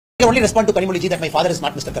I only respond to Kanimoli ji that my father is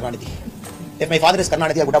not Mr. Karunanidhi. If my father is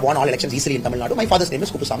Karunanidhi, I would have won all elections easily in Tamil Nadu. My father's name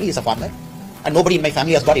is Kuppuswamy. He is a farmer. And nobody in my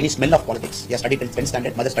family has got any smell of politics. He has studied till 10th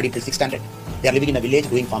standard, mother studied till 6th standard. They are living in a village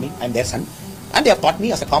doing farming. I am their son. And they have taught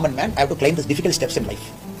me as a common man, I have to climb these difficult steps in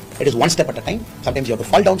life. It is one step at a time. Sometimes you have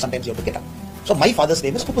to fall down, sometimes you have to get up. So my father's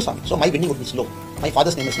name is Kuppuswamy. So my winning would be slow. My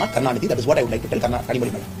father's name is not Karunanidhi. That is what I would like to tell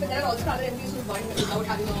Kanimoli Madam. But there are also other MPs who won without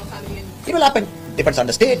having a family. It will happen. Depends on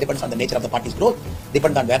the state, depends on the nature of the party's growth,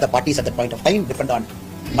 depends on where the party is at that point of time, depends on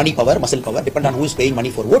money power, muscle power, depends on who is paying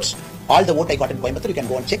money for votes. All the vote I got in Coimbatore, you can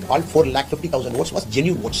go and check, all 4,50,000 votes was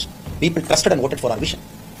genuine votes. People trusted and voted for our vision.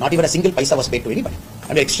 Not even a single paisa was paid to anybody.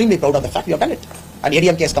 And we're extremely proud of the fact we have done it. And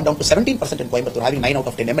ADMK has come down to 17% in Coimbatore, having 9 out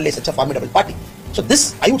of 10 MLAs, such a formidable party. So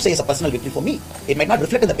this, I would say, is a personal victory for me. It might not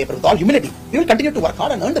reflect in the paper. With all humility, we will continue to work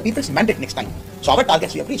hard and earn the people's mandate next time. So our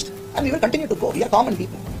targets we have reached. And we will continue to go. We are common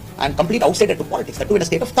people. And complete outsider to politics, that too in a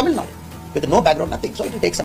state of Tamil Nadu. With no background, nothing. So it will take some